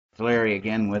Larry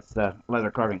again with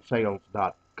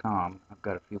leathercarvingsales.com. I've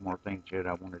got a few more things here that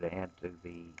I wanted to add to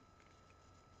the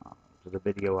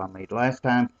video I made last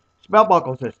time. It's belt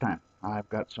buckles this time. I've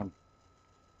got some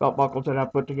belt buckles that I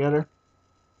put together.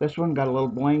 This one got a little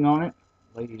bling on it.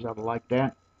 Ladies ought to like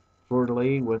that.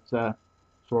 Fleur-de-lis with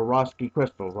Swarovski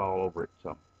crystals all over it.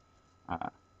 So,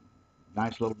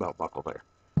 nice little belt buckle there.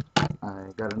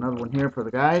 I got another one here for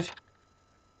the guys,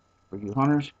 for you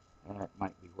hunters. That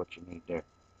might be what you need there.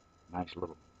 Nice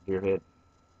little deer head.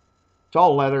 It's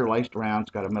all leather, laced around.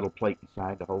 It's got a metal plate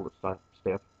inside to hold it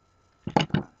stiff.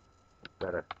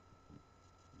 Got a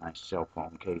nice cell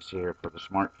phone case here for the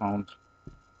smartphones.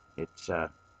 It's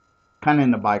kind of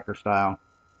in the biker style.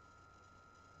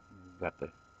 Got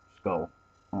the skull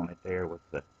on it there with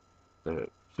the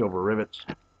silver rivets.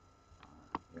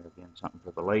 Here again, something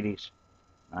for the ladies.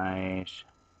 Nice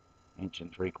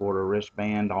 1.75"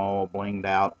 wristband, all blinged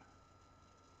out.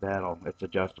 It's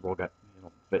adjustable.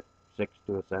 It'll fit 6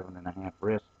 to a 7.5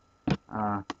 wrist.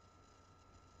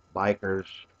 Biker's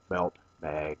belt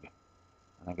bag.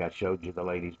 I think I showed you the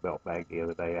ladies' belt bag the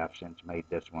other day. I've since made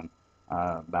this one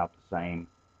about the same.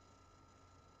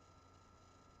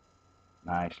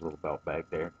 Nice little belt bag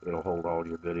there. It'll hold all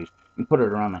your goodies. You can put it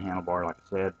around the handlebar, like I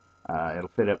said.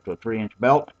 It'll fit up to a 3-inch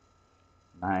belt.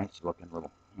 Nice looking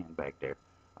little handbag there.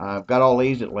 I've got all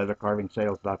these at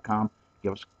leathercarvingsales.com.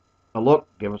 Give us a look.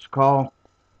 Give us a call.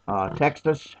 Text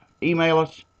us. Email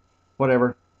us.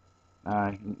 Whatever.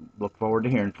 Look forward to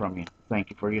hearing from you. Thank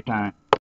you for your time.